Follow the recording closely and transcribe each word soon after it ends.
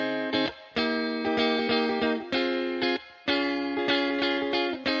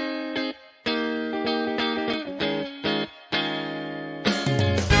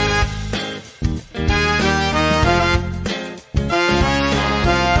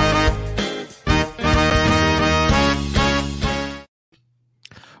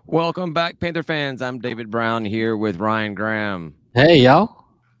Welcome back, Panther fans. I'm David Brown here with Ryan Graham. Hey, y'all.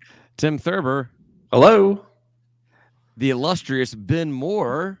 Tim Thurber. Hello. The illustrious Ben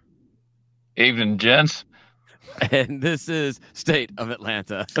Moore. Evening, gents. And this is State of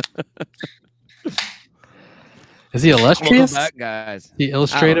Atlanta. Is he illustrious? Welcome back, guys. The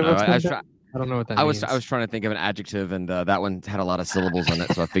illustrative? I don't know what that means. I was trying to think of an adjuective, and that one had a lot of syllables in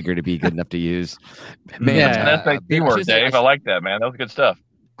it, so I figured it'd be good enough to use. Man, that's a key word, Dave. I like that, man. That was good stuff.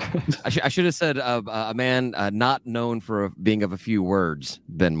 I should have said a man not known for being of a few words,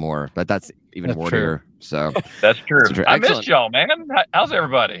 Ben Moore, but that's even more true. So that's true. I missed y'all, man. How's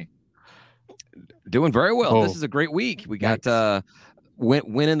everybody? Doing very well. This is a great week. We got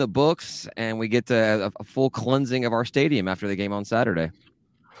win in the books, and we get a full cleansing of our stadium after the game on Saturday.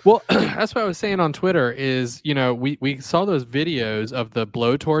 Well, that's what I was saying on Twitter is, we saw those videos of the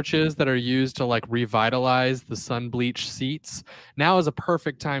blowtorches that are used to like revitalize the sun bleached seats. Now is a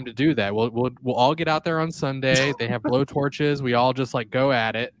perfect time to do that. We'll all get out there on Sunday. They have blowtorches. We all just like go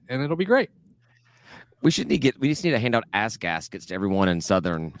at it, and it'll be great. We just need to hand out ass gaskets to everyone in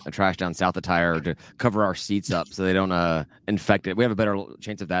Southern, Trash Down South attire to cover our seats up so they don't infect it. We have a better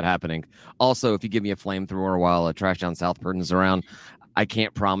chance of that happening. Also, if you give me a flamethrower while a Trash Down South person's around, I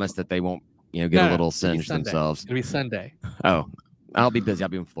can't promise that they won't, get a little singed themselves. It'll be Sunday. Oh, I'll be busy. I'll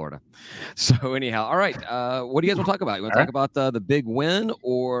be in Florida. So anyhow, all right. What do you guys want to talk about? You want to talk about the big win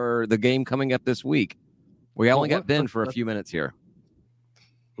or the game coming up this week? We only got Ben for a few minutes here.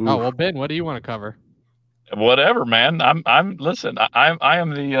 Oh well, Ben, what do you want to cover? Whatever, man. Listen. I am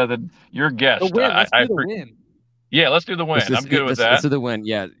the your guest. The win. Let's do the win. Yeah, let's do the win. I'm good with that. Let's do the win.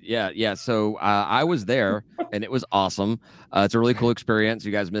 Yeah. So I was there, and it was awesome. It's a really cool experience.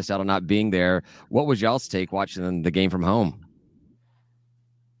 You guys missed out on not being there. What was y'all's take watching the game from home?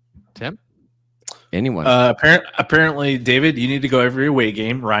 Tim? Anyone? Apparently, David, you need to go every away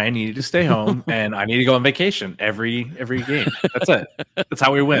game. Ryan, you need to stay home, and I need to go on vacation every game. That's it. That's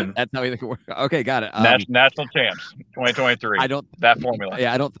how we win. That's how we work. Okay, got it. National champs, 2023. That formula.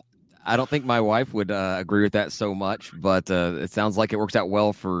 Yeah, I don't think my wife would agree with that so much, but it sounds like it works out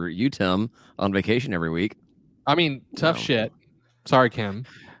well for you, Tim, on vacation every week. I mean, tough shit. Sorry, Kim.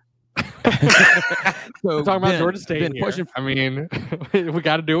 So we're talking about Georgia State Ben, here. I mean, we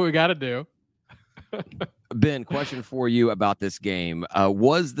got to do what we got to do. Ben, question for you about this game.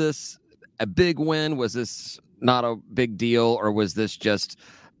 Was this a big win? Was this not a big deal? Or was this just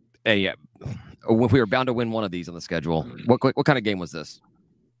we were bound to win one of these on the schedule? What kind of game was this?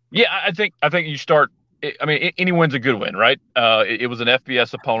 Yeah, I think you start. I mean, any win's a good win, right? It was an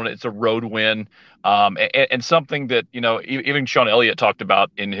FBS opponent. It's a road win, and something that even Sean Elliott talked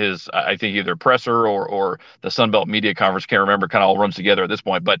about in his, I think either presser or the Sun Belt media conference. Can't remember. Kind of all runs together at this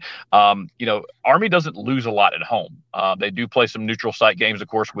point. But Army doesn't lose a lot at home. They do play some neutral site games, of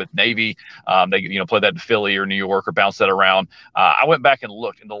course, with Navy. They play that in Philly or New York or bounce that around. I went back and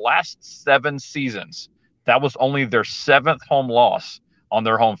looked in the last 7 seasons. That was only their 7th home loss on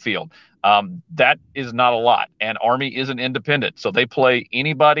their home field. That is not a lot. And Army isn't independent. So they play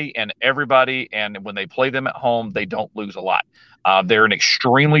anybody and everybody. And when they play them at home, they don't lose a lot. They're an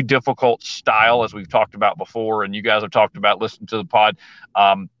extremely difficult style, as we've talked about before. And you guys have talked about listening to the pod.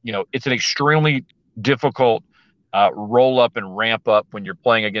 It's an extremely difficult roll up and ramp up when you're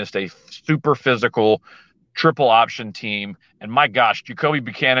playing against a super physical triple option team. And my gosh, Jacoby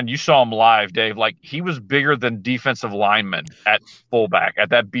Buchanan, you saw him live, Dave. Like, he was bigger than defensive linemen at fullback, at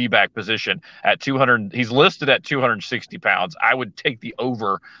that B-back position at 200. He's listed at 260 pounds. I would take the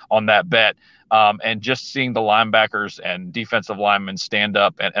over on that bet. And just seeing the linebackers and defensive linemen stand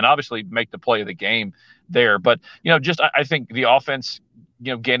up and obviously make the play of the game there. But, I think the offense,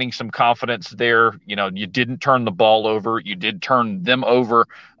 gaining some confidence there. You didn't turn the ball over. You did turn them over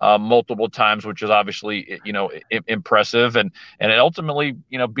multiple times, which is obviously, impressive. And it ultimately,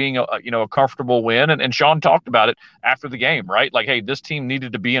 being a comfortable win. And Sean talked about it after the game, right? Like, hey, this team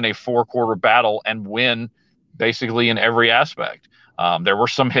needed to be in a 4-quarter battle and win basically in every aspect. There were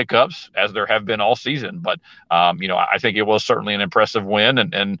some hiccups, as there have been all season, but I think it was certainly an impressive win.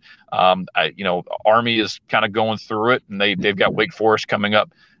 And Army is kind of going through it, and they've got Wake Forest coming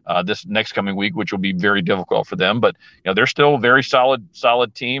up this next coming week, which will be very difficult for them. But they're still a very solid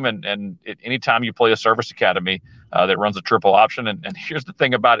team, and anytime you play a service academy that runs a triple option, and here's the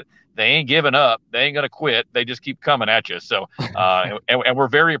thing about it. They ain't giving up. They ain't going to quit. They just keep coming at you. So, and we're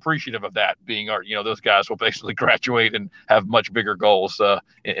very appreciative of that, being those guys will basically graduate and have much bigger goals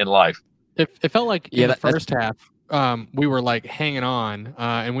in life. It felt like in the first half. we were like hanging on,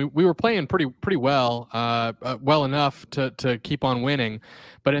 and we were playing pretty well, well enough to keep on winning.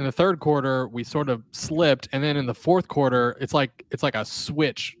 But in the third quarter, we sort of slipped, and then in the fourth quarter, it's like a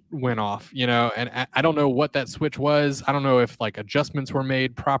switch went off, and I don't know what that switch was. I don't know if like adjustments were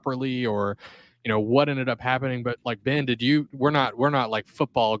made properly or what ended up happening. But like, Ben, we're not like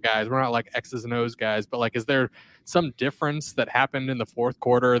football guys, we're not like X's and O's guys, but like, is there some difference that happened in the fourth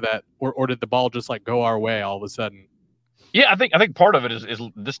quarter that or did the ball just like go our way all of a sudden? Yeah, I think part of it is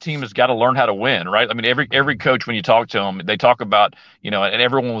this team has got to learn how to win, right? I mean, every coach, when you talk to them, they talk about, and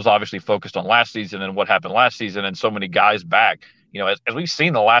everyone was obviously focused on last season and what happened last season and so many guys back. As we've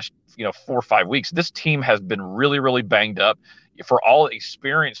seen the last 4 or 5 weeks, this team has been really, really banged up. For all the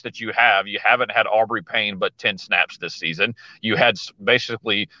experience that you haven't had Aubrey Payne but 10 snaps this season. You had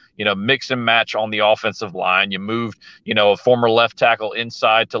basically, mix and match on the offensive line. You moved, a former left tackle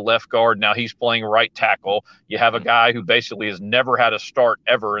inside to left guard. Now he's playing right tackle. You have a guy who basically has never had a start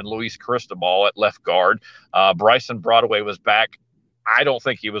ever in Luis Cristobal at left guard. Bryson Broadway was back. I don't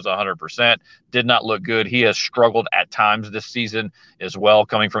think he was 100%. Did not look good. He has struggled at times this season as well,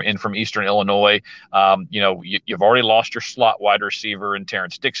 coming from Eastern Illinois. You've already lost your slot wide receiver in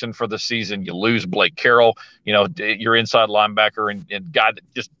Terrence Dixon for the season. You lose Blake Carroll, your inside linebacker and guy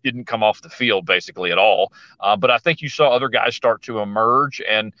that just didn't come off the field basically at all. But I think you saw other guys start to emerge,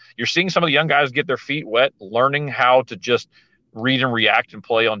 and you're seeing some of the young guys get their feet wet, learning how to just read and react and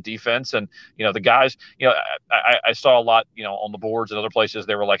play on defense. And, the guys, I saw a lot, on the boards and other places,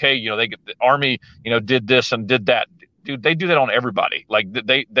 they were like, hey, they get the Army, did this and did that. Dude, they do that on everybody. Like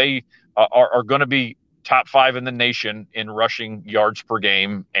they are going to be top 5 in the nation in rushing yards per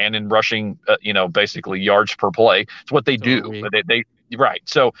game and in rushing, basically yards per play. It's what they do. They right.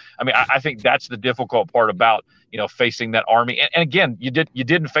 So, I mean, I think that's the difficult part about, facing that Army. And again, you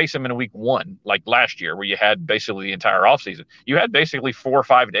didn't face them in week 1, like last year, where you had basically the entire offseason. You had basically 4 or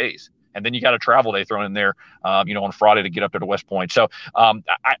 5 days, and then you got a travel day thrown in there, on Friday to get up there to West Point. So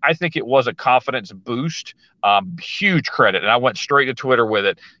I think it was a confidence boost. Huge credit, and I went straight to Twitter with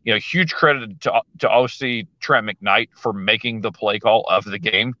it. Huge credit to OC Trent McKnight for making the play call of the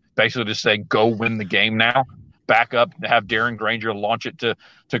game, basically to say, go win the game now. Back up to have Darren Granger launch it to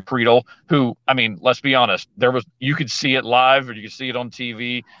Creedle, who, I mean, let's be honest, you could see it live or you could see it on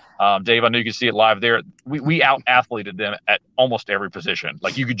TV. Dave, I know you could see it live there. We out athleted them at almost every position.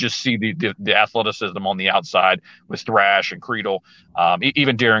 Like you could just see the athleticism on the outside with Thrash and Creedle,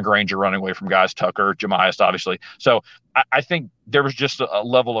 even Darren Granger running away from guys, Tucker, Jemias, obviously. So I think there was just a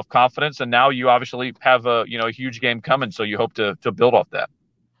level of confidence, and now you obviously have a huge game coming. So you hope to build off that.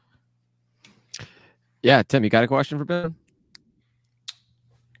 Yeah, Tim, you got a question for Ben?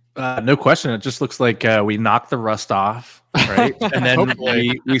 No question. It just looks like we knocked the rust off, right? And then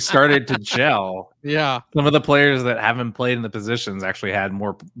we started to gel. Yeah. Some of the players that haven't played in the positions actually had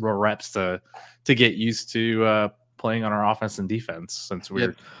more reps to get used to playing on our offense and defense, since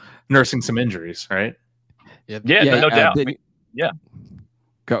we're nursing some injuries, right? Yeah, no doubt. Ben,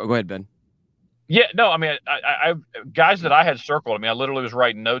 go ahead, Ben. Yeah, no, I mean, I guys that I had circled. I mean, I literally was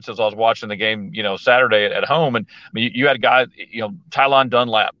writing notes as I was watching the game, Saturday at home. And I mean, you had guys, Tylon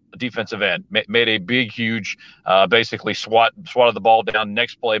Dunlap, defensive end, made a big, huge, basically swatted the ball down.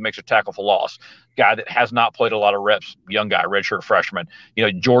 Next play makes a tackle for loss. Guy that has not played a lot of reps, young guy, redshirt freshman.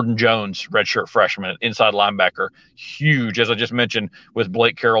 Jordan Jones, redshirt freshman, inside linebacker, huge, as I just mentioned, with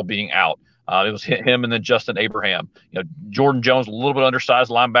Blake Carroll being out. It was him and then Justin Abraham. Jordan Jones, a little bit undersized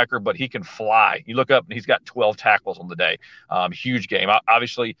linebacker, but he can fly. You look up and he's got 12 tackles on the day. Huge game.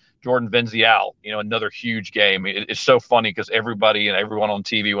 Obviously, Jordan Venzial, another huge game. It's so funny because everybody and everyone on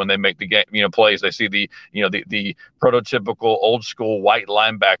TV, when they make the game, plays, they see the prototypical old school white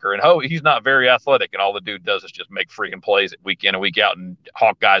linebacker, and he's not very athletic, and all the dude does is just make freaking plays week in and week out and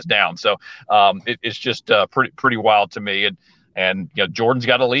hawk guys down. So it's just pretty wild to me. And Jordan's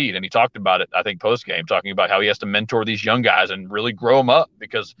got a lead, and he talked about it, I think, post-game, talking about how he has to mentor these young guys and really grow them up,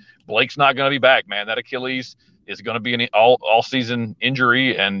 because Blake's not going to be back, man. That Achilles is going to be an all-season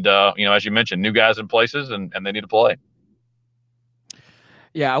injury, and, as you mentioned, new guys in places, and they need to play.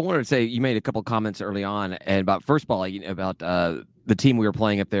 Yeah, I wanted to say, you made a couple comments early on, and about, first of all, about the team we were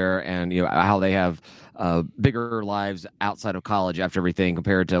playing up there, and how they have bigger lives outside of college after everything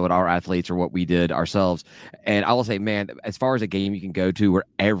compared to what our athletes or what we did ourselves. And I will say, man, as far as a game you can go to where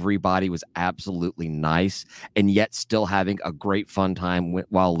everybody was absolutely nice and yet still having a great fun time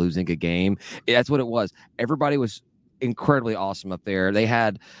while losing a game, that's what it was. Everybody was incredibly awesome up there. They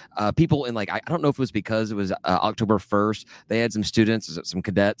had people in, like, I don't know if it was because it was October 1st. They had some students, some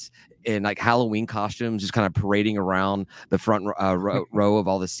cadets in like Halloween costumes, just kind of parading around the front row of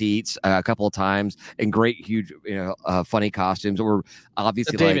all the seats a couple of times in great, huge, funny costumes that were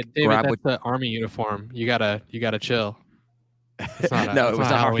obviously David, that's the Army uniform. You gotta chill. No, it was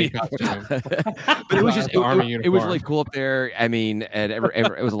not Halloween costume. But it was just it was really cool up there. I mean, and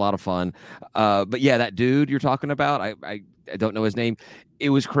it was a lot of fun. But yeah, that dude you're talking about, I don't know his name. It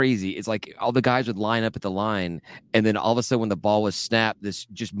was crazy. It's like all the guys would line up at the line, and then all of a sudden when the ball was snapped, this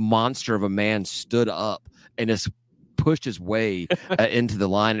just monster of a man stood up and just pushed his way into the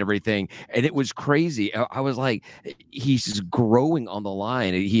line and everything. And it was crazy. I was like, he's just growing on the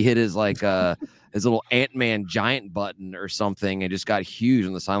line. He hit his like his little Ant-Man giant button or something and just got huge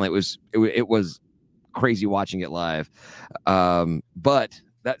on the sideline. It was crazy watching it live. But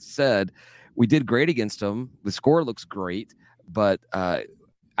that said, we did great against them. The score looks great, but I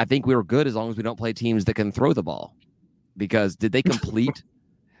think we were good as long as we don't play teams that can throw the ball. Because did they complete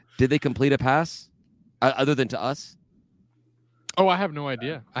a pass other than to us? Oh, I have no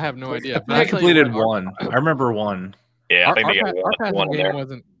idea. But I completed one. I remember one. Yeah, I think our passing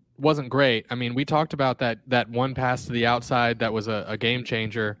game wasn't great. I mean, we talked about that one pass to the outside that was a game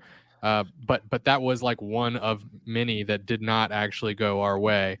changer, but that was like one of many that did not actually go our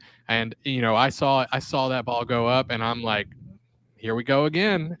way. And I saw that ball go up, and I'm like, here we go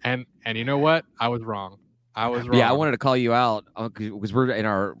again. And you know what? I was wrong. Yeah, I wanted to call you out because we're in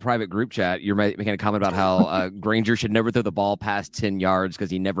our private group chat. You're making a comment about how Granger should never throw the ball past 10 yards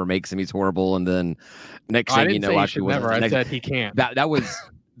because he never makes them. He's horrible. And then next thing you know, actually, I said he can't. That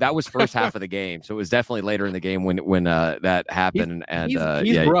was first half of the game, so it was definitely later in the game when that happened.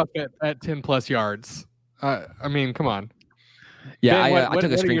 He's rough at 10 plus yards. I mean, come on. Yeah, Ben, I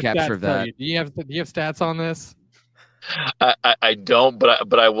took a screen capture of that. Do you have stats on this? I don't,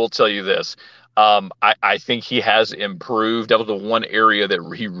 but I will tell you this. I think he has improved. That was the one area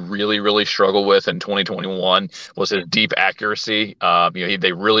that he really, really struggled with in 2021 was his deep accuracy.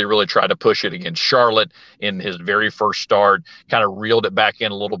 They really, really tried to push it against Charlotte in his very first start, kind of reeled it back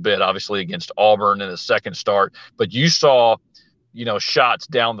in a little bit, obviously against Auburn in his second start. But you saw, shots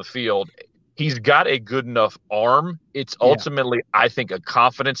down the field. He's got a good enough arm. It's ultimately, I think, a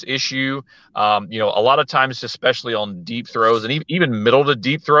confidence issue. A lot of times, especially on deep throws and even middle to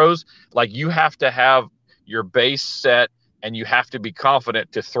deep throws, like you have to have your base set and you have to be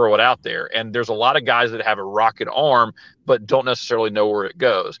confident to throw it out there. And there's a lot of guys that have a rocket arm, but don't necessarily know where it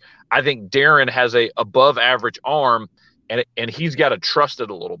goes. I think Darren has a above average arm. And he's got to trust it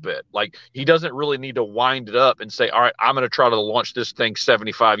a little bit. Like he doesn't really need to wind it up and say, all right, I'm going to try to launch this thing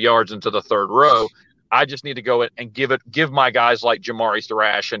 75 yards into the third row. I just need to go in and give my guys like Jamari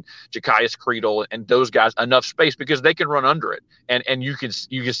Thrash and Jakias Creedle and those guys enough space because they can run under it. And you can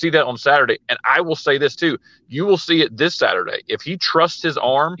see that on Saturday. And I will say this too. You will see it this Saturday. If he trusts his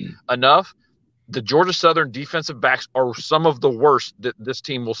arm enough, the Georgia Southern defensive backs are some of the worst that this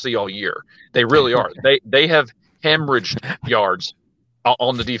team will see all year. They really are. They have hemorrhaged yards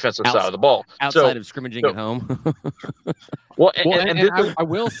on the defensive side of the ball. Outside of scrimmaging at home. I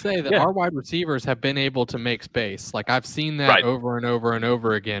will say that our wide receivers have been able to make space. Like I've seen that over and over and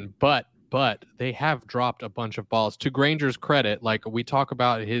over again, but they have dropped a bunch of balls. To Granger's credit, like we talk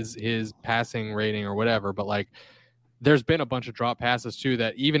about his passing rating or whatever, but like there's been a bunch of drop passes too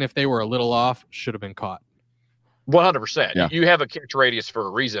that even if they were a little off, should have been caught. 100%. Yeah. You have a catch radius for a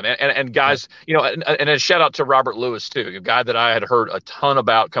reason. And guys, and a shout out to Robert Lewis too, a guy that I had heard a ton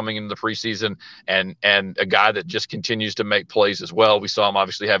about coming into the preseason and a guy that just continues to make plays as well. We saw him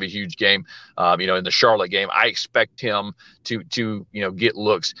obviously have a huge game, in the Charlotte game. I expect him to get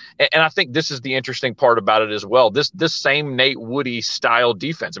looks. And I think this is the interesting part about it as well. This same Nate Woody style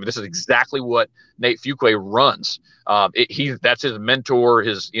defense. I mean, this is exactly what Nate Fuqua runs. That's his mentor,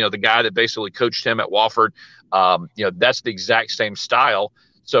 the guy that basically coached him at Wofford. That's the exact same style.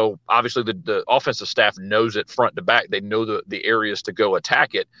 So obviously the offensive staff knows it front to back. They know the areas to go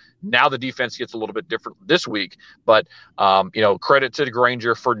attack it. Now the defense gets a little bit different this week, but credit to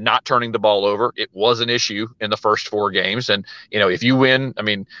Granger for not turning the ball over. It was an issue in the first 4 games. And, if you win, I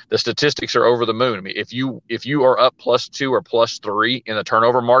mean, the statistics are over the moon. I mean, if you are up +2 or +3 in the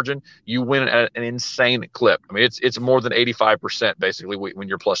turnover margin, you win at an insane clip. I mean, it's more than 85% basically when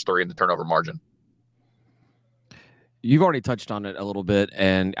you're +3 in the turnover margin. You've already touched on it a little bit,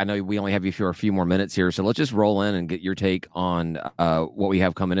 and I know we only have you for a few more minutes here, so let's just roll in and get your take on what we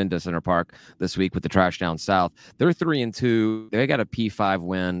have coming into Center Parc this week with the Trash Down South. They're 3-2. They got a P5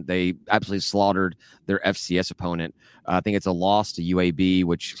 win. They absolutely slaughtered their FCS opponent. I think it's a loss to UAB,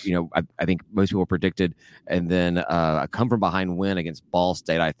 which I think most people predicted, and then a come from behind win against Ball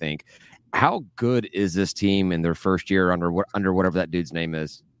State. I think. How good is this team in their first year under whatever that dude's name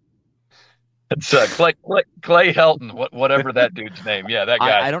is? It's Clay Helton, whatever that dude's name. Yeah, that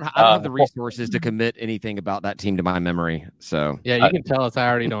guy. I don't have the resources to commit anything about that team to my memory. So yeah, you can tell us. I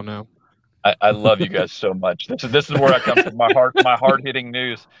already don't know. I love you guys so much. This is where I come from. My hard hitting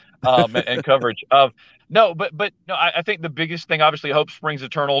news and coverage. No, but no, I think the biggest thing, obviously, Hope Springs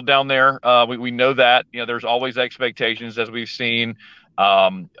Eternal down there. We know that there's always expectations, as we've seen.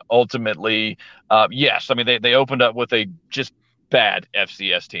 Ultimately, yes. I mean, they opened up with a just bad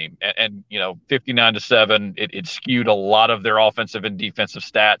FCS team, and 59-7, it skewed a lot of their offensive and defensive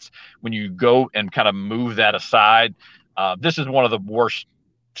stats. When you go and kind of move that aside, this is one of the worst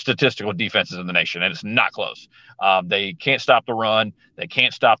statistical defenses in the nation, and it's not close. They can't stop the run. They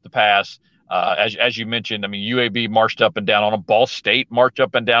can't stop the pass. As you mentioned, I mean, UAB marched up and down on them. Ball State marched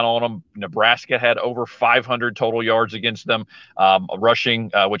up and down on them. Nebraska had over 500 total yards against them,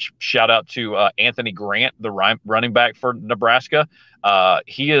 rushing, which shout out to Anthony Grant, the running back for Nebraska.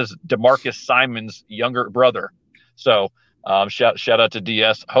 He is DeMarcus Simon's younger brother. So shout out to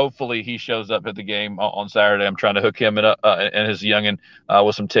DS. Hopefully he shows up at the game on Saturday. I'm trying to hook him and his youngin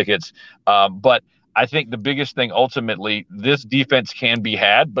with some tickets. But I think the biggest thing, ultimately, this defense can be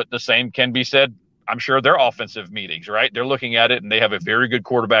had, but the same can be said, I'm sure, their offensive meetings, right? They're looking at it, and they have a very good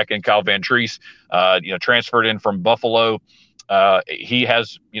quarterback in Kyle Vantrease, transferred in from Buffalo. He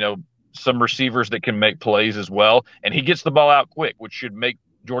has, some receivers that can make plays as well, and he gets the ball out quick, which should make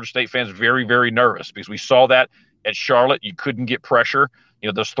Georgia State fans very, very nervous, because we saw that at Charlotte. You couldn't get pressure.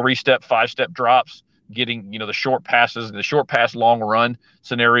 Those 3-step, 5-step drops, getting the short passes, the short pass long run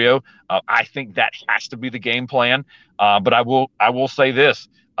scenario. I think that has to be the game plan. But I will say this: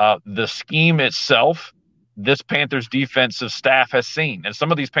 the scheme itself, this Panthers defensive staff has seen, and some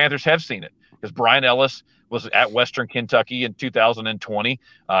of these Panthers have seen it, because Brian Ellis was at Western Kentucky in 2020.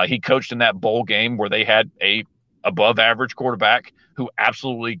 He coached in that bowl game where they had a above average quarterback who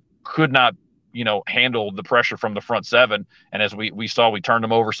absolutely could not handled the pressure from the front seven. And as we saw, we turned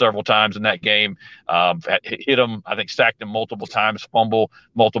him over several times in that game, hit him, I think sacked him multiple times, fumble,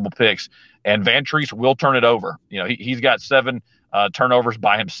 multiple picks. And Vantrease will turn it over. He's got 7 turnovers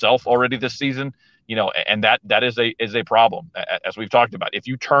by himself already this season, and that is a problem, as we've talked about. If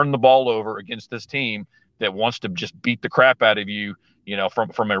you turn the ball over against this team that wants to just beat the crap out of you,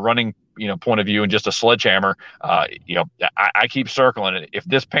 from a running, point of view, and just a sledgehammer, I keep circling it. If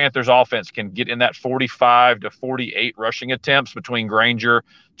this Panthers offense can get in that 45 to 48 rushing attempts between Granger,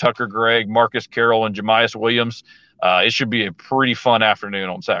 Tucker Gregg, Marcus Carroll, and Jamias Williams, it should be a pretty fun afternoon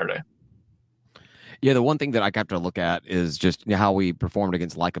on Saturday. Yeah, the one thing that I have to look at is just how we performed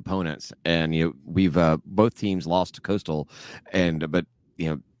against like opponents, and we've both teams lost to Coastal, but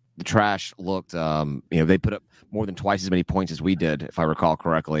the Trash looked, they put up more than twice as many points as we did, if I recall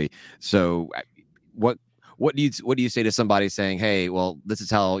correctly. So, what do you say to somebody saying, "Hey, well, this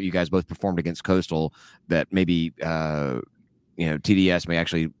is how you guys both performed against Coastal, that maybe TDS may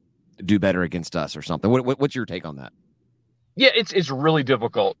actually do better against us or something"? What's your take on that? Yeah, it's really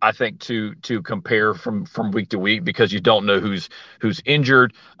difficult, I think, to compare from week to week, because you don't know who's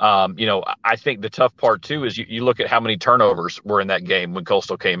injured. I think the tough part too is you look at how many turnovers were in that game when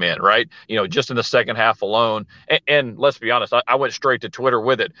Coastal came in, right? Just in the second half alone. And let's be honest, I went straight to Twitter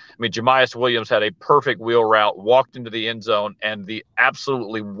with it. I mean, Jamias Williams had a perfect wheel route, walked into the end zone, and the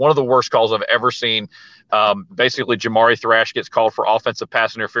absolutely one of the worst calls I've ever seen. Basically, Jamari Thrash gets called for offensive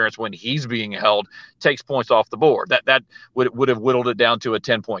pass interference when he's being held, takes points off the board. That would have whittled it down to a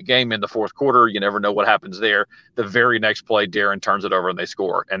 10-point game in the fourth quarter. You never know what happens there. The very next play, Darren turns it over and they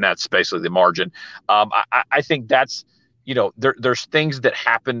score, and that's basically the margin. I think that's, there's things that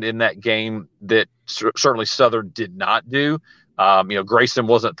happened in that game that certainly Southern did not do. Grayson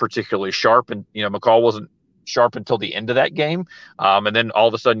wasn't particularly sharp, and McCall wasn't sharp until the end of that game. And then all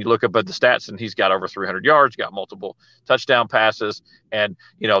of a sudden you look up at the stats and he's got over 300 yards, got multiple touchdown passes, and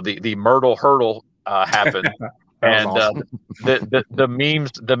the Myrtle hurdle happened. And awesome.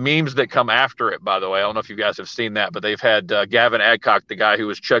 the memes that come after it, by the way, I don't know if you guys have seen that, but they've had Gavin Adcock, the guy who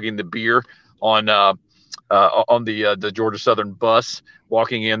was chugging the beer on on the Georgia Southern bus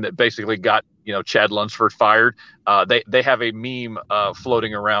walking in that basically got Chad Lunsford fired. They have a meme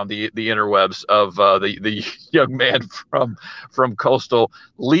floating around the interwebs of the young man from Coastal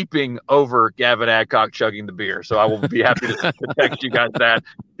leaping over Gavin Adcock chugging the beer. So I will be happy to text you guys that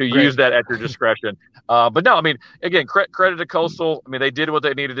to use that at your discretion. But no, I mean, again, credit to Coastal. I mean, they did what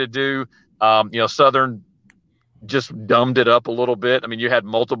they needed to do. Southern just dumbed it up a little bit. I mean, you had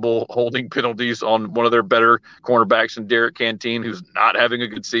multiple holding penalties on one of their better cornerbacks in Derek Canteen, who's not having a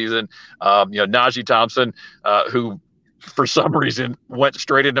good season. Najee Thompson, who for some reason went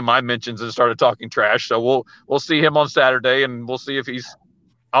straight into my mentions and started talking trash. So we'll see him on Saturday, and we'll see if he's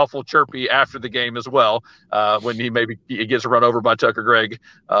awful chirpy after the game as well, when he gets run over by Tucker Gregg,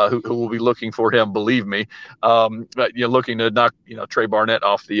 who will be looking for him, believe me. But looking to knock Trey Barnett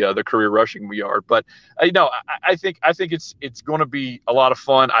off the career rushing yard. But I think it's going to be a lot of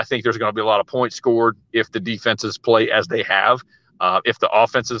fun. I think there's going to be a lot of points scored if the defenses play as they have, if the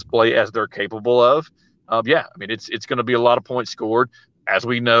offenses play as they're capable of. I mean, it's going to be a lot of points scored. As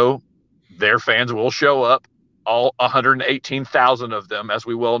we know, their fans will show up. All 118,000 of them, as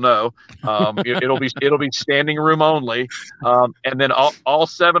we well know. It'll be standing room only, and then all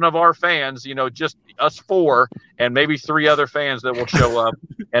 7 of our fans, just us 4 and maybe 3 other fans that will show up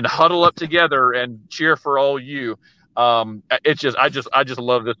and huddle up together and cheer for all you. I just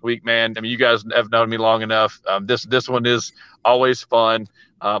love this week, man. I mean, you guys have known me long enough. This one is always fun.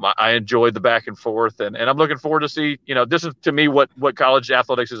 I enjoyed the back and forth, and I'm looking forward to see. This is to me what college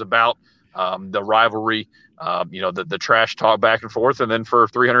athletics is about. The rivalry. The trash talk back and forth, and then for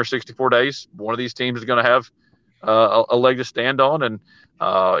 364 days, one of these teams is going to have a leg to stand on. And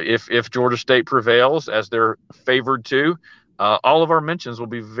if Georgia State prevails, as they're favored to, all of our mentions will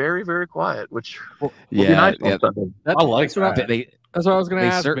be very, very quiet, which will be nice. I like that. That's what I was going to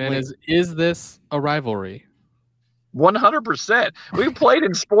ask, man. Is this a rivalry? 100%. We've played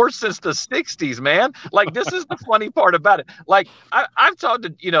in sports since the 60s, man. Like, this is the funny part about it. Like, I've talked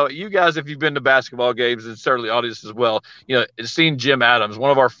to, you guys, if you've been to basketball games, and certainly audience as well, seen Jim Adams,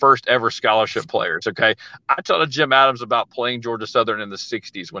 one of our first ever scholarship players, okay? I talked to Jim Adams about playing Georgia Southern in the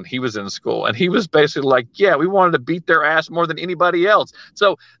 60s when he was in school, and he was basically like, yeah, we wanted to beat their ass more than anybody else.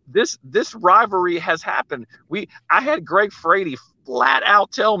 So this rivalry has happened. I had Greg Frady flat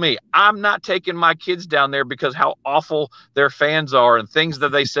out tell me, I'm not taking my kids down there because how awful their fans are and things that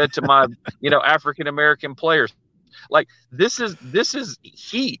they said to my, African-American players. Like, this is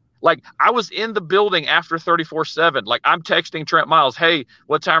heat. Like, I was in the building after 34-7. Like, I'm texting Trent Miles, hey,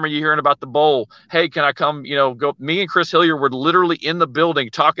 what time are you hearing about the bowl? Hey, can I come, go? Me and Chris Hillier were literally in the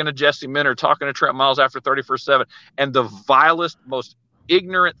building talking to Jesse Minter, talking to Trent Miles after 34-7. And the vilest, most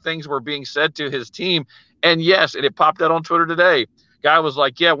ignorant things were being said to his team. And yes, and it popped out on Twitter today. Guy was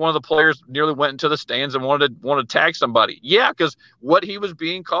like, yeah, one of the players nearly went into the stands and wanted to tag somebody. Yeah, because what he was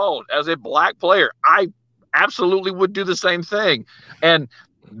being called as a black player, I absolutely would do the same thing. And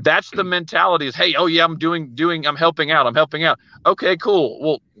that's the mentality is, hey, oh yeah, I'm helping out. Okay, cool.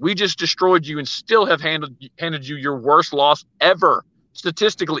 Well, we just destroyed you and still have handed you your worst loss ever.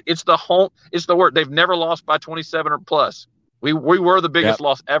 Statistically, it's the word. They've never lost by 27 or plus. We were the biggest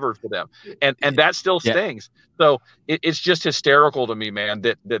loss ever for them. And that still stings. So it's just hysterical to me, man,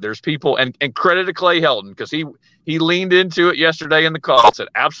 that there's people and credit to Clay Helton, because he leaned into it yesterday in the call, said,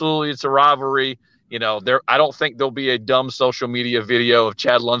 absolutely, it's a rivalry. I don't think there'll be a dumb social media video of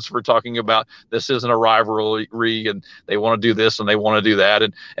Chad Lunsford talking about this isn't a rivalry and they want to do this and they want to do that.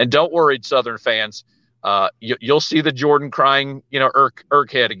 And don't worry, Southern fans, you'll see the Jordan crying,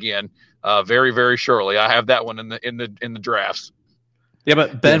 Irk head again. Very, very shortly. I have that one in the drafts. Yeah,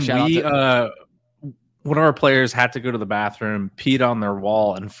 but Ben, one of our players had to go to the bathroom, peed on their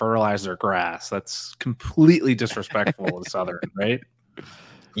wall, and fertilize their grass. That's completely disrespectful to Southern, right?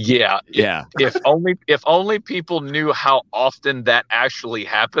 Yeah. If only people knew how often that actually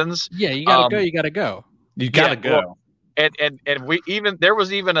happens. Yeah, you gotta go. You gotta go. Well, and there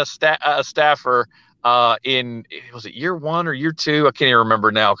was even a staffer. Was it year 1 or year 2? I can't even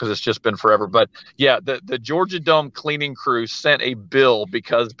remember now because it's just been forever. But yeah, the Georgia Dome cleaning crew sent a bill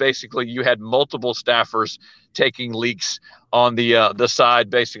because basically you had multiple staffers taking leaks on the side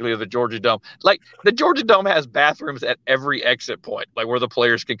basically of the Georgia Dome. Like, the Georgia Dome has bathrooms at every exit point, like where the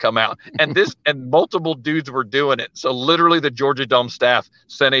players can come out. And multiple dudes were doing it. So literally the Georgia Dome staff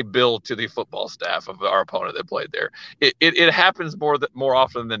sent a bill to the football staff of our opponent that played there. It happens more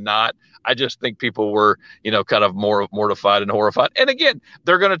often than not. I just think people people were, kind of more mortified and horrified. And again,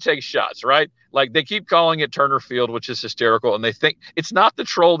 they're going to take shots, right? Like they keep calling it Turner Field, which is hysterical. And they think it's not the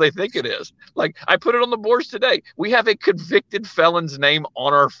troll they think it is. Like I put it on the boards today. We have a convicted felon's name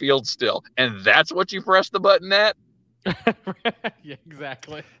on our field still. And that's what you press the button at? Yeah,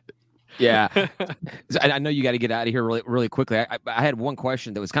 exactly. Yeah, I know you got to get out of here really, really quickly. I had one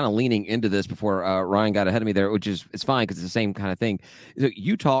question that was kind of leaning into this before Ryan got ahead of me there, which is it's fine because it's the same kind of thing. So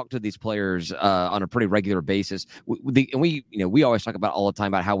you talk to these players on a pretty regular basis. We always talk about all the time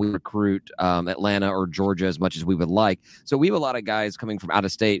about how we recruit Atlanta or Georgia as much as we would like. So we have a lot of guys coming from out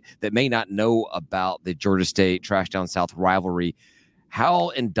of state that may not know about the Georgia State Trash Down South rivalry. How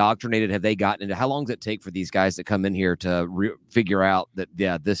indoctrinated have they gotten into? How long does it take for these guys to come in here to figure out that,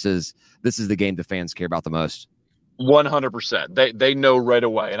 yeah, this is the game the fans care about the most? 100%. They know right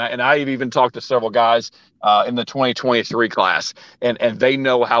away. And I've even talked to several guys in the 2023 class, and they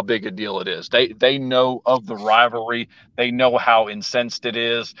know how big a deal it is. They know of the rivalry. They know how incensed it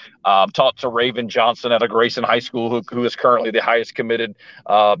is. Talked to Raven Johnson out of Grayson High School, who is currently the highest committed,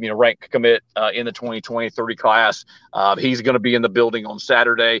 ranked commit in the 2023 class. He's going to be in the building on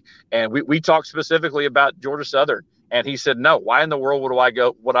Saturday. And we talked specifically about Georgia Southern. And he said, no, why in the world would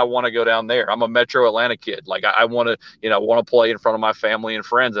I want to go down there? I'm a Metro Atlanta kid. Like I want to play in front of my family and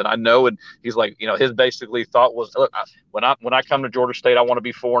friends. And I know, and he's like, his basically thought was, look, when I come to Georgia State, I want to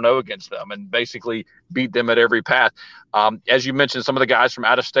be 4-0 against them and basically beat them at every path. As you mentioned, some of the guys from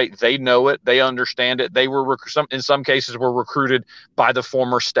out of state, they know it. They understand it. They were in some cases were recruited by the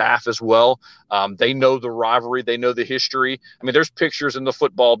former staff as well. They know the rivalry. They know the history. I mean, there's pictures in the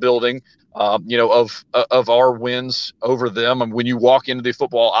football building, of our wins over them. And when you walk into the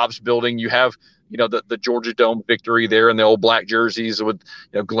football ops building, you have, the Georgia Dome victory there in the old black jerseys with,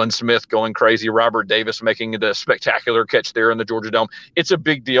 Glenn Smith going crazy, Robert Davis making it a spectacular catch there in the Georgia Dome. It's a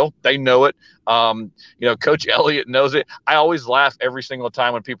big deal. They know it. Coach Elliott knows it. I always laugh every single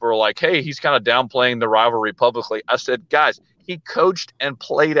time when people are like, hey, he's kind of downplaying the rivalry publicly. I said, guys, he coached and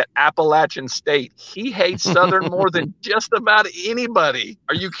played at Appalachian State. He hates Southern more than just about anybody.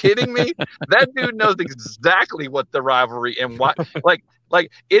 Are you kidding me? That dude knows exactly what the rivalry and why.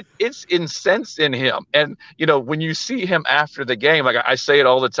 It's incensed in him. And, when you see him after the game, like I say it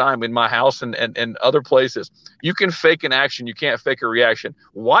all the time in my house and other places, you can fake an action. You can't fake a reaction.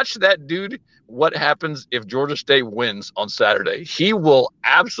 Watch that dude. What happens if Georgia State wins on Saturday? He will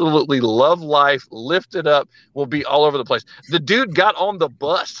absolutely love life, lift it up, will be all over the place. The dude got on the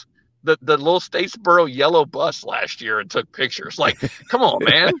bus, the little Statesboro yellow bus last year and took pictures. Like, come on,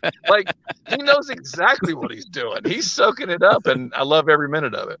 man. Like, he knows exactly what he's doing. He's soaking it up, and I love every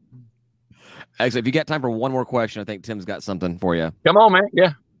minute of it. Actually, if you got time for one more question, I think Tim's got something for you. Come on, man.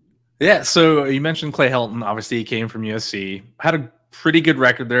 Yeah. Yeah, so you mentioned Clay Helton. Obviously, he came from USC. Had a pretty good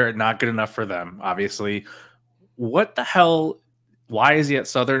record there. Not good enough for them, obviously. What the hell? Why is he at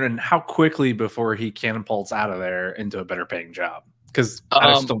Southern? And how quickly before he catapults out of there into a better paying job? Because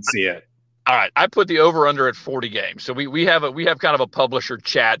I just don't see it. All right, I put the over under at 40 games. So we have kind of a publisher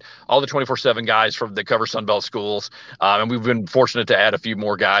chat, all the 24/7 guys from the cover Sunbelt schools, and we've been fortunate to add a few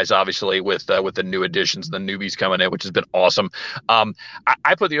more guys, obviously with the new additions, the newbies coming in, which has been awesome.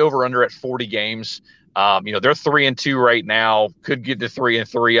 I put the over under at 40 games. They're 3-2 right now. Could get to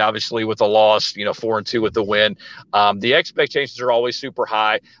 3-3, obviously, with the loss. 4-2 with the win. The expectations are always super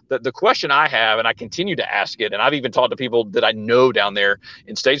high. The question I have, and I continue to ask it, and I've even talked to people that I know down there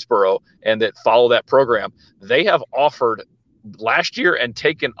in Statesboro and that follow that program. They have offered last year and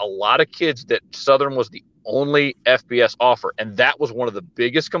taken a lot of kids that Southern was the only FBS offer. And that was one of the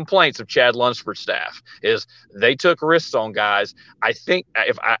biggest complaints of Chad Lunsford's staff is they took risks on guys. I think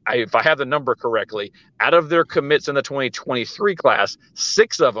if I have the number correctly, out of their commits in the 2023 class,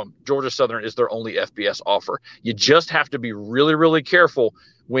 6 of them, Georgia Southern is their only FBS offer. You just have to be really, really careful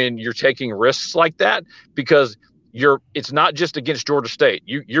when you're taking risks like that because it's not just against Georgia State.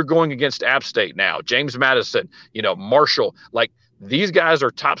 You're going against App State now. James Madison, Marshall, like these guys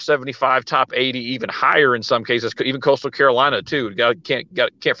are top 75, top 80, even higher in some cases, even Coastal Carolina too.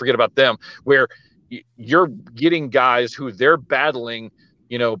 Can't forget about them, where you're getting guys who they're battling,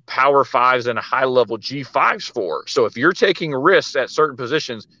 power 5s and high level G5s for. So if you're taking risks at certain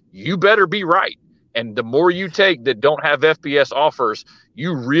positions, you better be right. And the more you take that don't have FBS offers,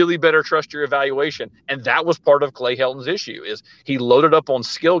 you really better trust your evaluation. And that was part of Clay Helton's issue is he loaded up on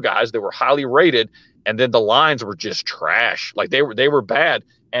skill guys that were highly rated. And then the lines were just trash. Like they were bad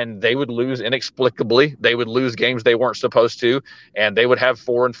and they would lose inexplicably. They would lose games they weren't supposed to. And they would have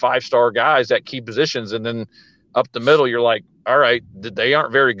 4- and 5-star guys at key positions. And then up the middle, you're like, all right, they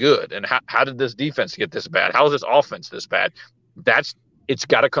aren't very good. And how did this defense get this bad? How is this offense this bad? it's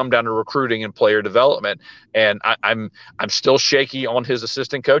got to come down to recruiting and player development. And I'm still shaky on his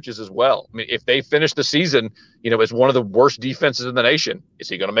assistant coaches as well. I mean, if they finish the season, as one of the worst defenses in the nation, is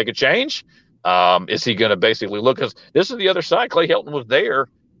he going to make a change? Is he going to basically look? Because this is the other side. Clay Helton was there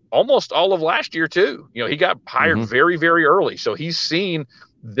almost all of last year too. He got hired very, very early, so he's seen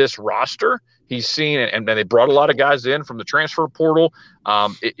this roster. He's seen it, and they brought a lot of guys in from the transfer portal.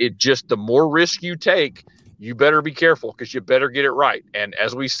 It just, the more risk you take, you better be careful, because you better get it right. And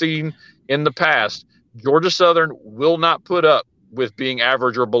as we've seen in the past, Georgia Southern will not put up with being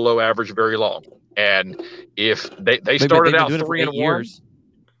average or below average very long. And if they started out 3-1,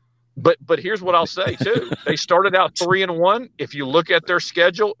 but here's what I'll say too: they started out 3-1. If you look at their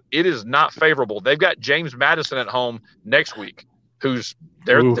schedule, it is not favorable. They've got James Madison at home next week, who's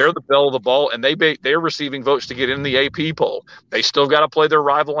they're the belle of the ball, and they're receiving votes to get in the AP poll. They still got to play their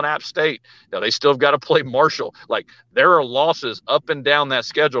rival in App State. Now they still got to play Marshall. Like, there are losses up and down that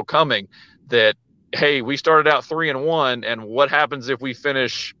schedule coming. That, hey, we started out 3-1, and what happens if we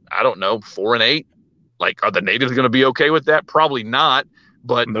finish, I don't know, 4-8? Like, are the natives going to be okay with that? Probably not.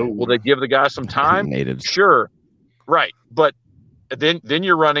 But will they give the guys some time? Natives, sure, right, but then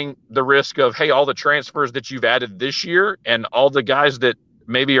you're running the risk of, hey, all the transfers that you've added this year and all the guys that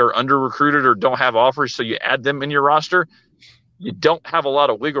maybe are under recruited or don't have offers, so you add them in your roster. You don't have a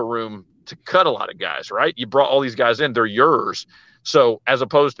lot of wiggle room to cut a lot of guys, right? You brought all these guys in, they're yours. So as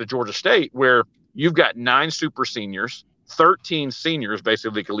opposed to Georgia State, where you've got 9 super seniors, 13 seniors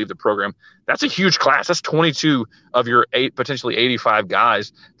basically could leave the program. That's a huge class. That's 22 of your potentially 85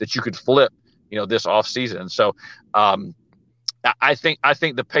 guys that you could flip, this offseason. So I think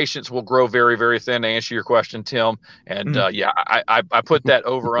the patience will grow very, very thin, to answer your question, Tim. And I put that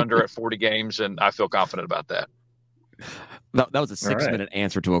over under at 40 games, and I feel confident about that. That was a 6-minute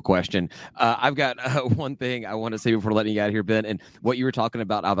answer to a question. I've got one thing I want to say before letting you out of here, Ben, and what you were talking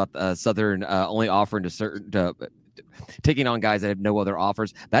about Southern only offering taking on guys that have no other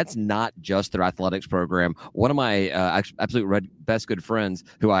offers. That's not just their athletics program. One of my absolute best good friends,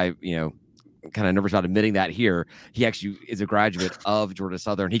 who I kind of nervous about admitting that here, he actually is a graduate of Georgia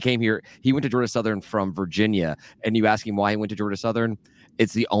Southern. He came here. He went to Georgia Southern from Virginia, and you ask him why he went to Georgia Southern.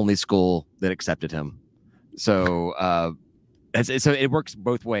 It's the only school that accepted him. So so it works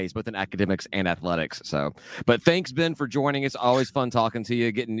both ways, both in academics and athletics. So, but thanks, Ben, for joining us. Always fun talking to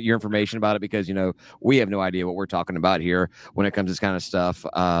you, getting your information about it, because we have no idea what we're talking about here when it comes to this kind of stuff.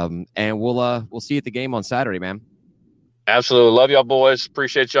 And we'll see you at the game on Saturday, man. Absolutely, love y'all, boys.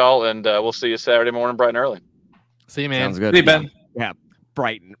 Appreciate y'all, and we'll see you Saturday morning, bright and early. See you, man. Sounds good. See you, Ben. Yeah,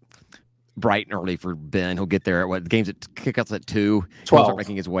 bright and early for Ben. He'll get there. The game's at kickouts at 2. He'll start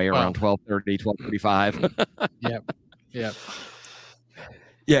making his way around 12:30, 12:35. Yep.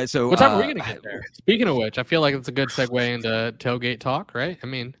 Yeah. So what time are we gonna get there? Speaking of which, I feel like it's a good segue into tailgate talk, right? I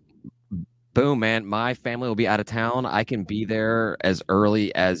mean, boom, man. My family will be out of town. I can be there as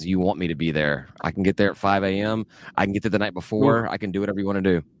early as you want me to be there. I can get there at 5 a.m. I can get there the night before. I can do whatever you want to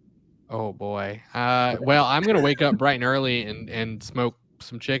do. Oh boy. Well, I'm gonna wake up bright and early and smoke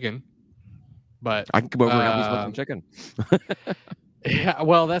some chicken. But I can come over and help you smoke some chicken. Yeah,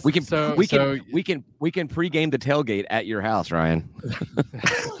 well, we can pregame the tailgate at your house, Ryan.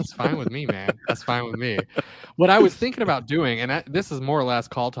 That's fine with me, man. That's fine with me. What I was thinking about doing, and this is more or less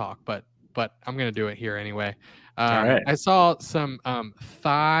call talk, but I'm gonna do it here anyway. All right. I saw some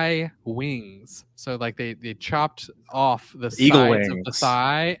thigh wings. So like they chopped off the sides of the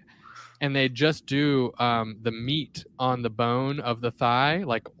thigh, and they just do the meat on the bone of the thigh,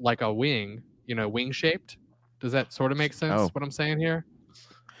 like a wing, wing shaped. Does that sort of make sense? What I'm saying here?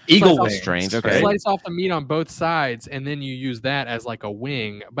 Eagle wings. Strange. Okay. Slice off the meat on both sides, and then you use that as like a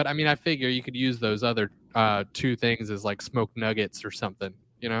wing. But I mean, I figure you could use those other 2 things as like smoked nuggets or something.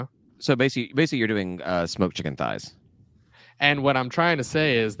 So basically, you're doing smoked chicken thighs. And what I'm trying to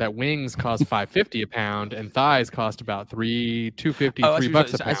say is that wings cost $5.50 a pound, and thighs cost about $2.50, $3 a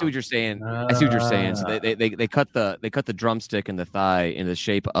pound. I see what you're saying. So they cut the drumstick and the thigh in the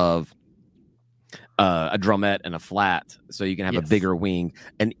shape of a drumette and a flat, so you can have a bigger wing,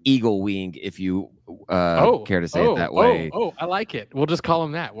 an eagle wing, if you care to say it that way. I like it. We'll just call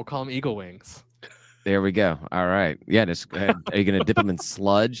them that. We'll call them eagle wings. There we go. All right. Yeah. Just go ahead. Are you gonna dip them in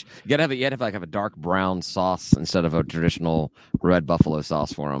sludge? You gotta have a dark brown sauce instead of a traditional red buffalo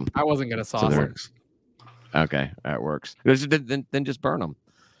sauce for them. I wasn't gonna sauce them. Okay, that works. Then just burn them.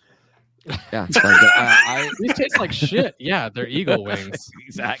 Yeah. These taste like shit. Yeah, they're eagle wings.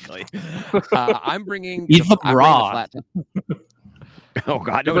 Exactly. I'm bringing. Eat them raw. Oh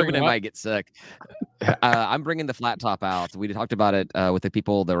God! Don't bring them. I get sick. I'm bringing the flat top out. We talked about it with the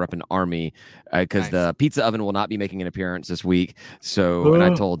people that were up in Army because the pizza oven will not be making an appearance this week. So, and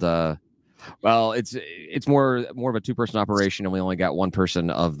I told, well, it's more of a 2-person operation, and we only got one person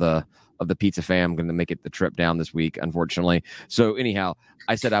of the pizza fam going to make it the trip down this week, unfortunately. So anyhow,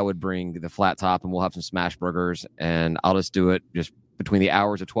 I said I would bring the flat top, and we'll have some smash burgers, and I'll just do it just between the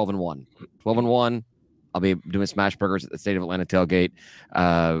hours of 12 and 1. 12 and 1, I'll be doing smash burgers at the State of Atlanta tailgate.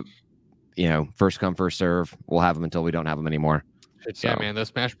 First come, first serve. We'll have them until we don't have them anymore. Yeah, man, those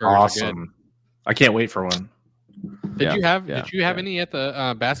smash burgers are good. I can't wait for one. Did you have any at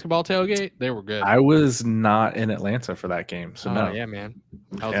the basketball tailgate? They were good. I was not in Atlanta for that game, so no. Yeah, man.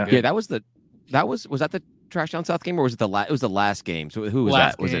 That was good. Was that the Trash Down South game, or was it it was the last game? So who was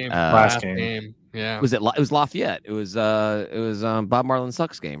last that? Was game. It last game? Yeah. Was it was Lafayette? It was Bob Marlin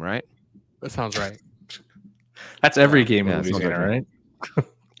Sucks game, right? That sounds right. That's every game in Louisiana, right?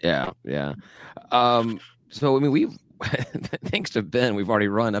 Yeah. So I mean, we've thanks to Ben, we've already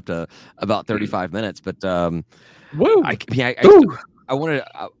run up to about 35 minutes. But woo! I want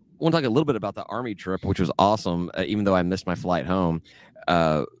to talk a little bit about the Army trip, which was awesome. Even though I missed my flight home,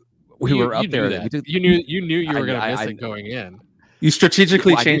 we were up there. You knew you were going to miss it going in. You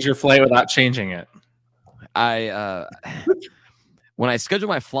strategically changed your flight without changing it. When I scheduled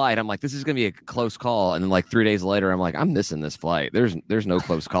my flight, I'm like, this is going to be a close call. And then like 3 days later, I'm like, I'm missing this flight. There's no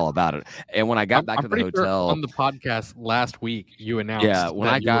close call about it. And when I got back to the hotel sure on the podcast last week, you announced you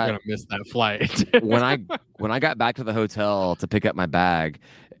were going to miss that flight. when I got back to the hotel to pick up my bag,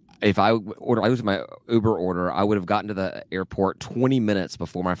 if I was my Uber order, I would have gotten to the airport 20 minutes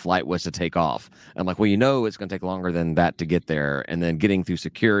before my flight was to take off. I'm like, well, it's going to take longer than that to get there. And then getting through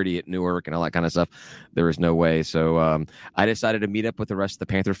security at Newark and all that kind of stuff, there was no way. So I decided to meet up with the rest of the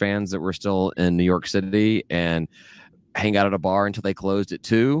Panther fans that were still in New York City and hang out at a bar until they closed at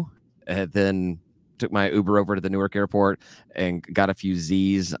 2. And then took my Uber over to the Newark airport and got a few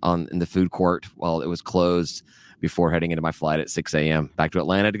Z's in the food court while it was closed, before heading into my flight at 6 a.m. back to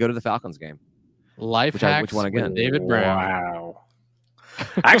Atlanta to go to the Falcons game. Life hacks which one again? With David Brown. Wow.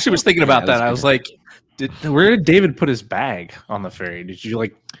 I actually was thinking about that. I was like, where did David put his bag on the ferry? Did you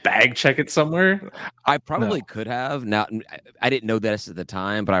bag check it somewhere? I probably could have. Now, I didn't know this at the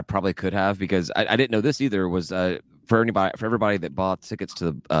time, but I probably could have, because I didn't know this either. Was for everybody that bought tickets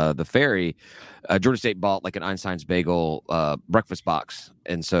to the ferry, Georgia State bought an Einstein's Bagel breakfast box,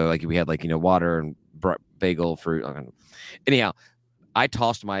 and so we had water and bagel, fruit. Anyhow, I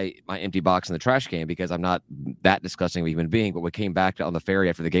tossed my empty box in the trash can because I'm not that disgusting of a human being. But we came back on the ferry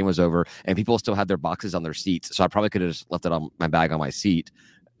after the game was over, and people still had their boxes on their seats. So I probably could have just left it on my bag on my seat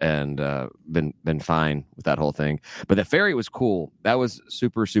and been fine with that whole thing. But the ferry was cool. That was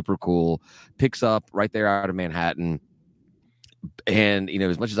super, super cool. Picks up right there out of Manhattan. And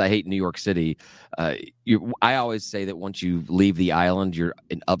as much as I hate New York City, I always say that once you leave the island, you're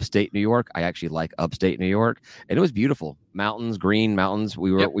in upstate New York. I actually like upstate New York, and it was beautiful. Mountains, green mountains.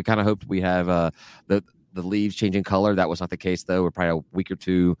 We kind of hoped we have the leaves changing color. That was not the case, though. We're probably a week or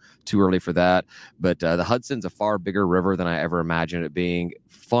two too early for that. But the Hudson's a far bigger river than I ever imagined it being.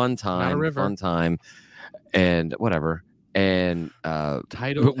 Fun time, and whatever. And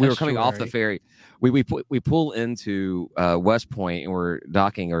we were coming off the ferry. We pull into West Point, and we're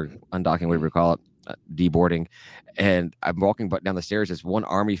docking or undocking, whatever you call it, deboarding. And I'm walking down the stairs. This one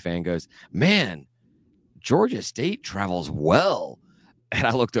Army fan goes, "Man, Georgia State travels well." And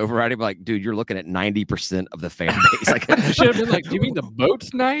I looked over at him like, "Dude, you're looking at 90% of the fan base." You should have been like, "Do you mean the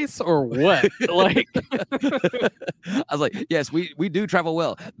boat's nice or what?" I was like, "Yes, we do travel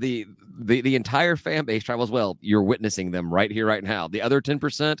well. The entire fan base travels well. You're witnessing them right here, right now. The other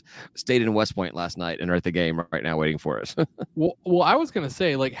 10% stayed in West Point last night and are at the game right now waiting for us." Well, I was gonna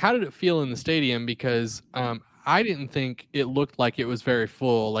say, how did it feel in the stadium? Because I didn't think it looked like it was very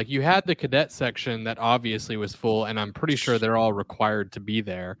full. You had the cadet section that obviously was full, and I'm pretty sure they're all required to be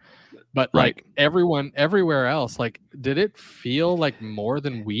there. But everyone everywhere else, did it feel like more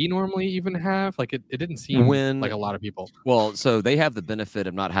than we normally even have? It didn't seem like a lot of people. Well, so they have the benefit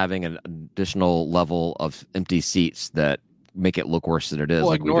of not having an additional level of empty seats that make it look worse than it is.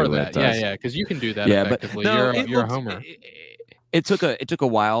 Well, ignore that. Yeah, because you can do that effectively. But you're a homer. It took a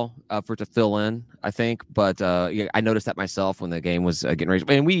while for it to fill in, I think, but I noticed that myself when the game was getting ready.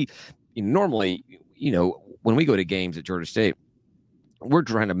 And we normally, when we go to games at Georgia State, we're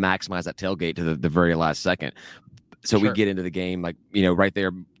trying to maximize that tailgate to the very last second. So we get into the game right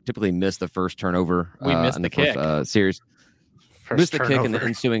there. Typically miss the first turnover. We missed in the kick. First series. Missed the kick and the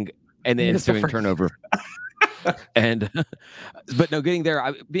ensuing turnover. And but no, getting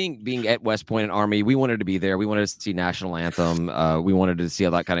there, being at West Point and Army, we wanted to be there. We wanted to see national anthem. We wanted to see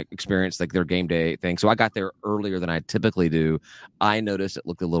all that kind of experience, like their game day thing. So I got there earlier than I typically do. I noticed it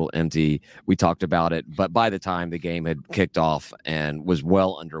looked a little empty. We talked about it, but by the time the game had kicked off and was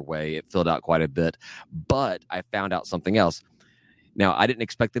well underway, it filled out quite a bit. But I found out something else. Now, I didn't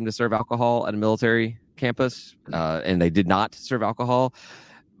expect them to serve alcohol at a military campus, and they did not serve alcohol.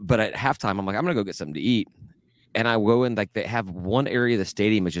 But at halftime, I'm like, I'm gonna go get something to eat. And I go in, like, they have one area of the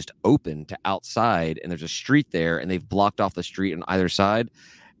stadium is just open to outside, and there's a street there, and they've blocked off the street on either side,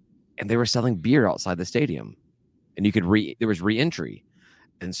 and they were selling beer outside the stadium, and you could there was re-entry.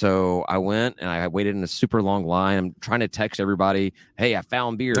 And so I went and I waited in a super long line. I'm trying to text everybody, hey, I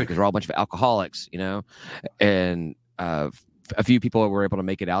found beer, because we're all a bunch of alcoholics, and a few people were able to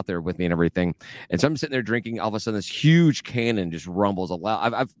make it out there with me and everything. And so I'm sitting there drinking. All of a sudden, this huge cannon just rumbles.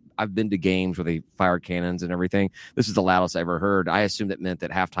 I've been to games where they fired cannons and everything. This is the loudest I ever heard. I assumed it meant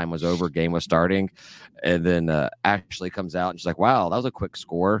that halftime was over, game was starting. And then Ashley comes out and she's like, wow, that was a quick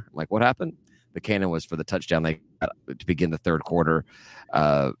score. I'm like, what happened? The cannon was for the touchdown they got to begin the third quarter.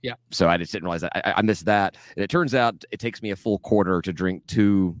 So I just didn't realize that. I missed that. And it turns out it takes me a full quarter to drink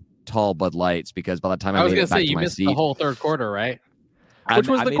 2 tall Bud Lights, because by the time I made it back to my seat, you missed the whole third quarter, right? Which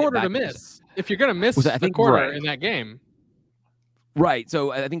was the quarter to miss. If you're going to miss the quarter in that game. Right.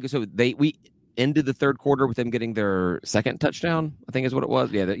 So I think we ended the third quarter with them getting their second touchdown, I think is what it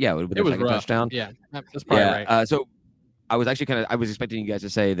was. Yeah, it would have been their second touchdown. Yeah, that's probably right. So I was actually I was expecting you guys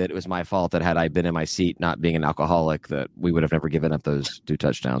to say that it was my fault that had I been in my seat not being an alcoholic, that we would have never given up those 2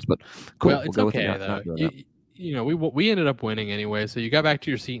 touchdowns. But cool. Well, it's okay, though. We ended up winning anyway, so you got back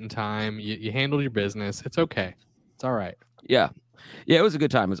to your seat in time. You handled your business. It's okay. It's all right. Yeah, it was a good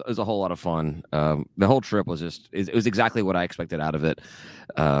time. It was a whole lot of fun. The whole trip was it was exactly what I expected out of it.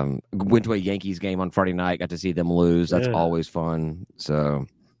 Went to a Yankees game on Friday night. Got to see them lose. That's always fun. So,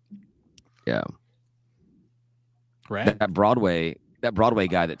 yeah. Right. That Broadway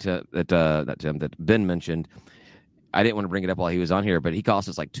guy that Ben mentioned. I didn't want to bring it up while he was on here, but he cost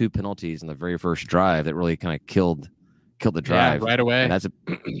us like 2 penalties in the very first drive that really kind of killed the drive right away. And that's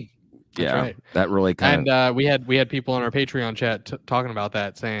right. That really kind of. And we had people on our Patreon chat talking about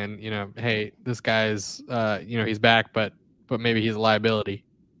that, saying, hey, this guy's, he's back, but maybe he's a liability.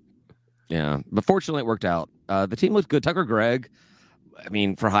 Yeah, but fortunately it worked out. The team looked good. Tucker Gregg, I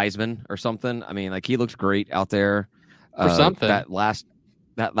mean, for Heisman or something. I mean, like, he looked great out there. For something. That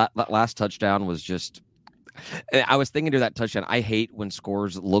last touchdown was just. I was thinking to that touchdown, I hate when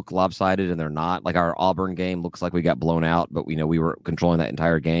scores look lopsided and they're not. Like, our Auburn game looks like we got blown out, but we were controlling that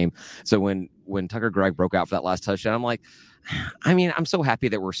entire game. So when Tucker Gregg broke out for that last touchdown, I'm like, I mean, I'm so happy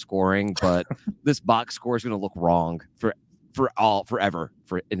that we're scoring, but this box score is going to look wrong forever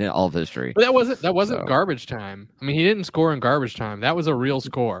in all of history. But that wasn't garbage time. I mean, he didn't score in garbage time. That was a real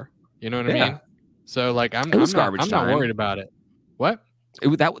score. You know what I mean? So, like, I'm not worried about it. What?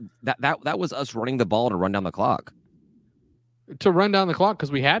 That was us running the ball to run down the clock. To run down the clock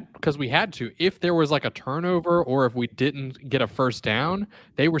because we had to. If there was like a turnover or if we didn't get a first down,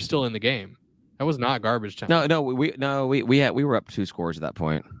 they were still in the game. That was not garbage time. No, we were up 2 scores at that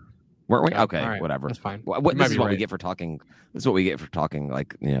point. Weren't we? Okay, right. Whatever. That's fine. This is what we get for talking. This is what we get for talking,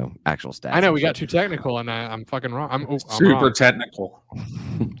 like, actual stats. I know we got too technical, and I'm fucking wrong. I'm super wrong. Technical.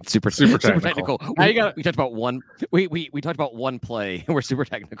 Super technical. We talked about one. We talked about one play. We're super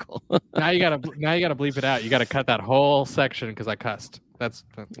technical. now you gotta bleep it out. You gotta cut that whole section because I cussed. That's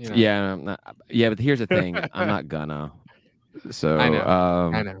Yeah, but here's the thing. I'm not gonna. So I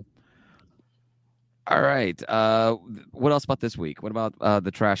know. All right. What else about this week? What about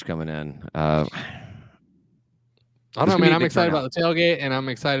the trash coming in? I don't know, man. I'm excited about the tailgate, and I'm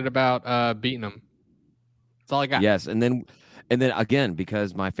excited about beating them. That's all I got. Yes, and then again,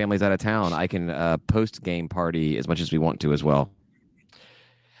 because my family's out of town, I can post game party as much as we want to as well.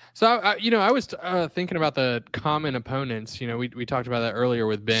 So I was thinking about the common opponents. We talked about that earlier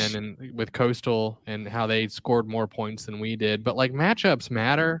with Ben and with Coastal and how they scored more points than we did. But like, matchups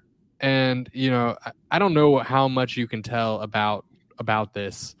matter. And, I don't know how much you can tell about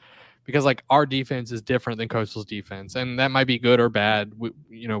this, because like, our defense is different than Coastal's defense, and that might be good or bad.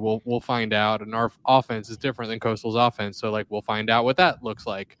 We'll find out. And our offense is different than Coastal's offense. So like, we'll find out what that looks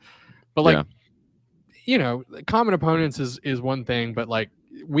like. But like, common opponents is one thing, but like,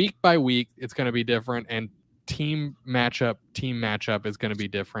 week by week, it's going to be different, and team matchup is going to be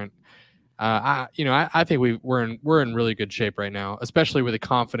different. I think we're in really good shape right now, especially with the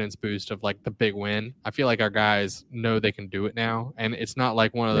confidence boost of like the big win. I feel like our guys know they can do it now, and it's not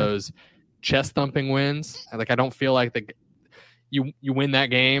like one of those chest thumping wins. Like, I don't feel like you win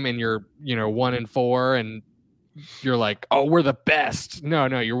that game and you're 1-4 and you're like, oh, we're the best. No,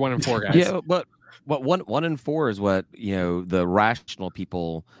 you're 1-4 guys. Yeah, but 1-4 is what the rational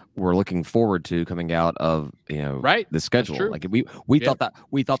people were looking forward to coming out of right. the schedule. True. Like we thought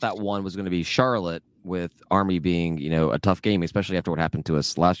that one was going to be Charlotte, with Army being a tough game, especially after what happened to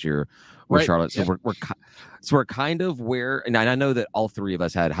us last year with Right. Charlotte. So Yep. we're kind of where, and I know that all three of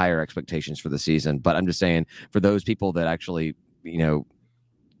us had higher expectations for the season, but I'm just saying for those people that actually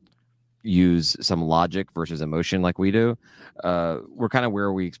use some logic versus emotion like we do, we're kind of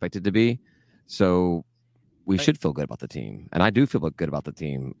where we expected to be. So we should feel good about the team, and I do feel good about the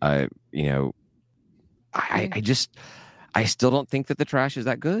team. I still don't think that the Trash is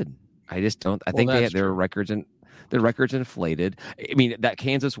that good. I just don't. I think their records inflated. I mean, that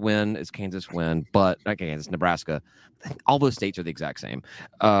Kansas win is Kansas win, but not Kansas, Nebraska. All those states are the exact same.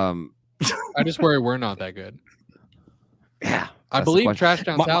 I just worry we're not that good. Yeah, I believe Trash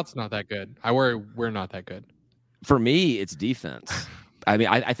Down South's not that good. I worry we're not that good. For me, it's defense. I mean,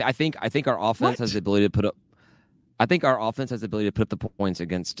 I think our offense has the ability to put up. I think our offense has the ability to put up the points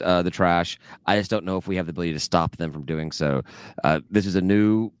against the Trash. I just don't know if we have the ability to stop them from doing so. This is a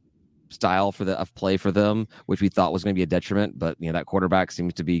new style of play for them, which we thought was going to be a detriment, but that quarterback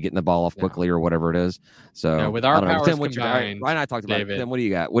seems to be getting the ball off quickly or whatever it is. So with our powers Tim, combined, Ryan and I talked about David. it. Tim, what do you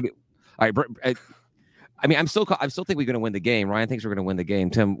got? All right, I mean, I still think we're going to win the game. Ryan thinks we're going to win the game.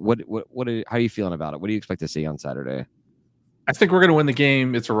 Tim, how are you feeling about it? What do you expect to see on Saturday? I think we're going to win the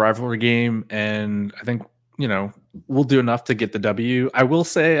game. It's a rivalry game, and I think we'll do enough to get the W. I will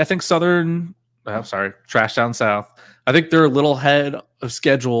say, I think Trash Down South, I think they're a little ahead of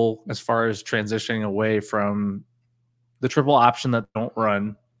schedule as far as transitioning away from the triple option that they don't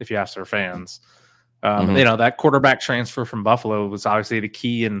run, if you ask their fans. That quarterback transfer from Buffalo was obviously the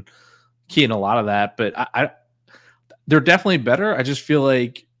key in a lot of that, but they're definitely better. I just feel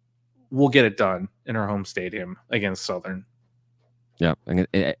like we'll get it done in our home stadium against Southern. Yeah,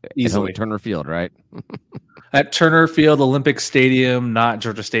 easily. Turner Field, right? At Turner Field, Olympic Stadium, not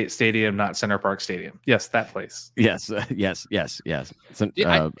Georgia State Stadium, not Center Park Stadium. Yes, that place. Yes. So,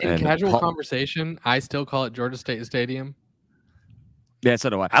 in casual conversation, I still call it Georgia State Stadium. Yeah,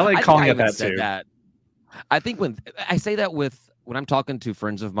 so do I. I like calling it that too. I think when I say that when I'm talking to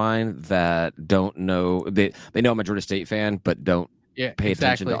friends of mine that don't know, they know I'm a Georgia State fan, but don't pay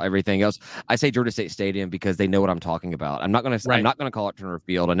attention to everything else. I say Georgia State Stadium because they know what I'm talking about. I'm not going to call it Turner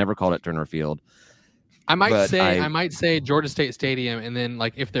Field. I never called it Turner Field. I might say Georgia State Stadium, and then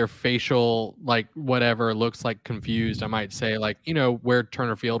like if their facial whatever looks confused, I might say where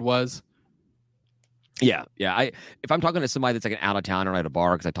Turner Field was. Yeah. If I'm talking to somebody that's an out of towner at a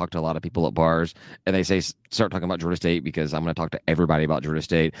bar, because I talk to a lot of people at bars, and they start talking about Georgia State because I'm going to talk to everybody about Georgia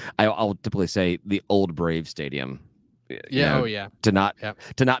State. I'll typically say the old Brave Stadium. To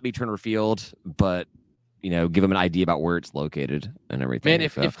not be Turner Field, but give them an idea about where it's located and everything. Man,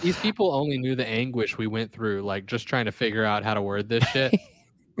 if these people only knew the anguish we went through, just trying to figure out how to word this shit.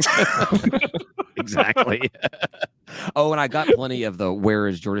 Exactly. Oh, and I got plenty of the where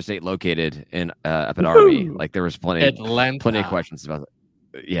is Georgia State located in up at Army. There was plenty of questions about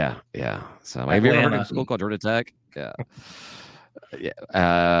it. Yeah. So have you ever heard of a school called Georgia Tech? Yeah.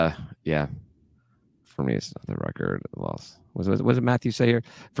 For me, it's not the record loss. What did Matthew say here?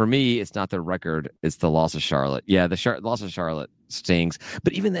 For me, it's not the record; it's the loss of Charlotte. Yeah, the loss of Charlotte stings.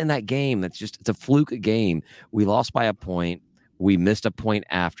 But even in that game, it's a fluke game. We lost by a point. We missed a point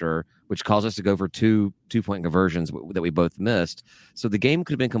after, which caused us to go for two 2-point conversions that we both missed. So the game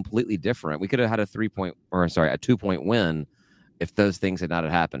could have been completely different. We could have had a 2-point win if those things had not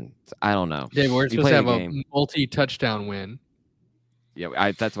happened. So I don't know. Dave, we're supposed to have a multi-touchdown win.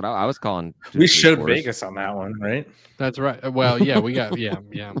 Yeah, that's what I was calling. We showed Vegas on that one, right? That's right. Well, yeah, we got yeah.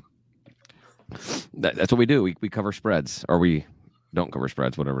 That's what we do. We cover spreads, or we don't cover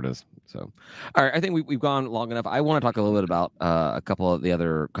spreads, whatever it is. So, all right, I think we've gone long enough. I want to talk a little bit about a couple of the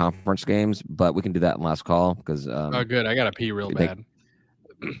other conference games, but we can do that in last call because. Oh, good. I gotta pee real bad.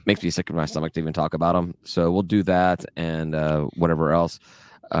 Makes me sick in my stomach to even talk about them. So we'll do that and whatever else.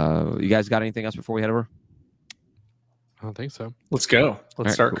 You guys got anything else before we head over? I don't think so. Let's go.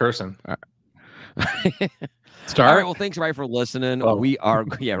 Let's start cursing. All right. All right. Well, thanks everybody for listening. Oh. We are,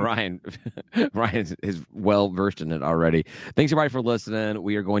 Ryan is well versed in it already. Thanks everybody for listening.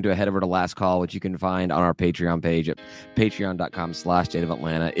 We are going to head over to Last Call, which you can find on our Patreon page at patreon.com/State of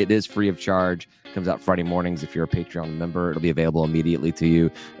Atlanta. It is free of charge. Comes out Friday mornings. If you're a Patreon member, it'll be available immediately to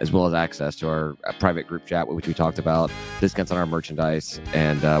you, as well as access to our private group chat, which we talked about, discounts on our merchandise,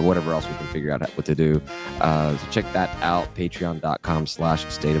 and whatever else we can figure out what to do. So check that out,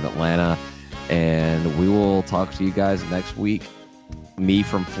 patreon.com/State of Atlanta. And we will talk to you guys next week. Me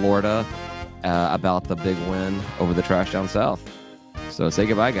from Florida, about the big win over the Trash Down South. So say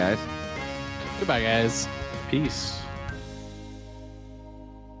goodbye, guys. Goodbye, guys. Peace.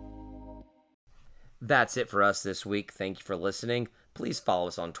 That's it for us this week. Thank you for listening. Please follow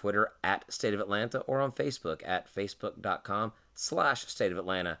us on Twitter at State of Atlanta or on Facebook at facebook.com/State of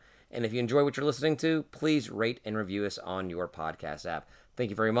Atlanta. And if you enjoy what you're listening to, please rate and review us on your podcast app. Thank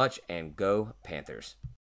you very much, and go Panthers.